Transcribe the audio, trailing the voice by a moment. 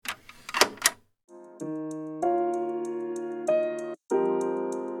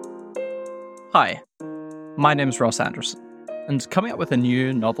Hi, my name's Ross Anderson, and coming up with a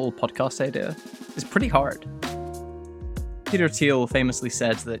new novel podcast idea is pretty hard. Peter Thiel famously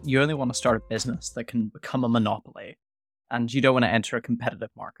said that you only want to start a business that can become a monopoly, and you don't want to enter a competitive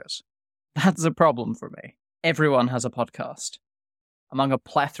market. That's a problem for me. Everyone has a podcast. Among a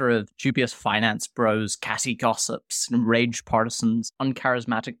plethora of dubious finance bros, catty gossips, enraged partisans,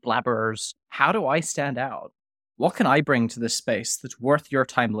 uncharismatic blabberers, how do I stand out? What can I bring to this space that's worth your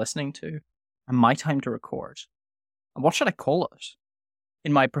time listening to, and my time to record? And what should I call it?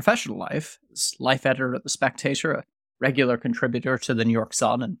 In my professional life, as life editor at The Spectator, a regular contributor to the New York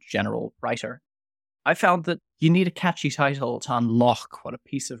Sun and general writer, I found that you need a catchy title to unlock what a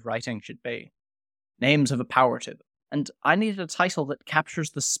piece of writing should be. Names have a power to them, and I needed a title that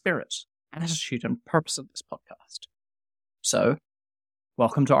captures the spirit, attitude, and purpose of this podcast. So,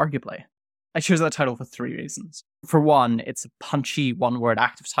 welcome to Arguably. I chose that title for 3 reasons. For one, it's a punchy one-word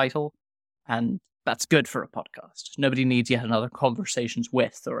active title, and that's good for a podcast. Nobody needs yet another Conversations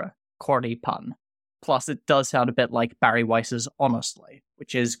With or a corny pun. Plus, it does sound a bit like Barry Weiss's Honestly,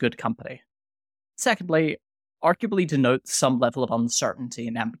 which is good company. Secondly, arguably denotes some level of uncertainty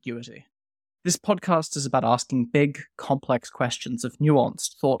and ambiguity. This podcast is about asking big, complex questions of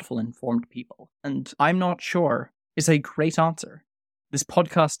nuanced, thoughtful, informed people, and I'm not sure is a great answer. This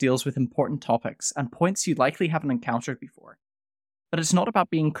podcast deals with important topics and points you likely haven't encountered before. But it's not about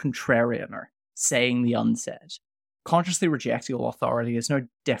being contrarian or saying the unsaid. Consciously rejecting all authority is no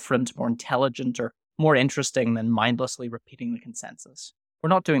different, more intelligent, or more interesting than mindlessly repeating the consensus. We're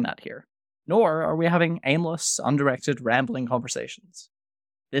not doing that here. Nor are we having aimless, undirected, rambling conversations.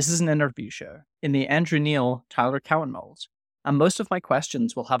 This is an interview show in the Andrew Neil, Tyler Cowen mold, and most of my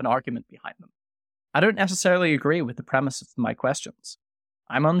questions will have an argument behind them. I don't necessarily agree with the premise of my questions.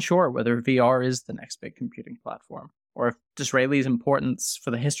 I'm unsure whether VR is the next big computing platform, or if Disraeli's importance for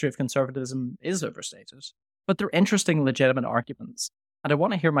the history of conservatism is overstated. But they're interesting, legitimate arguments, and I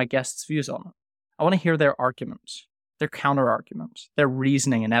want to hear my guests' views on it. I want to hear their argument, their counter-argument, their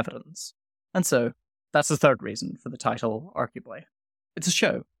reasoning and evidence. And so, that's the third reason for the title, Arguably. It's a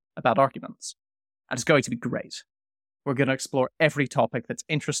show about arguments, and it's going to be great. We're going to explore every topic that's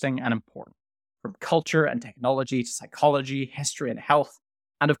interesting and important, from culture and technology to psychology, history and health,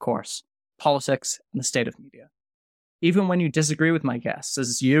 and of course, politics and the state of media. Even when you disagree with my guests,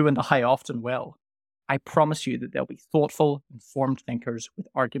 as you and I often will, I promise you that they'll be thoughtful, informed thinkers with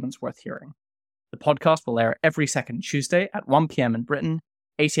arguments worth hearing. The podcast will air every second Tuesday at 1 p.m. in Britain,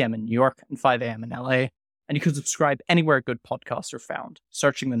 8 a.m. in New York, and 5 a.m. in LA, and you can subscribe anywhere good podcasts are found,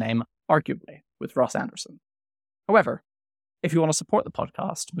 searching the name Arguably with Ross Anderson. However, if you want to support the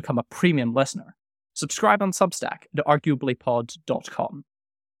podcast to become a premium listener, subscribe on Substack at arguablypod.com.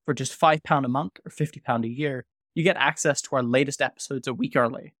 For just £5 a month or £50 a year, you get access to our latest episodes a week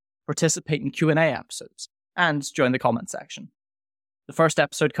early, participate in Q&A episodes, and join the comment section. The first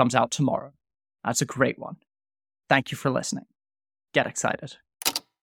episode comes out tomorrow. That's a great one. Thank you for listening. Get excited.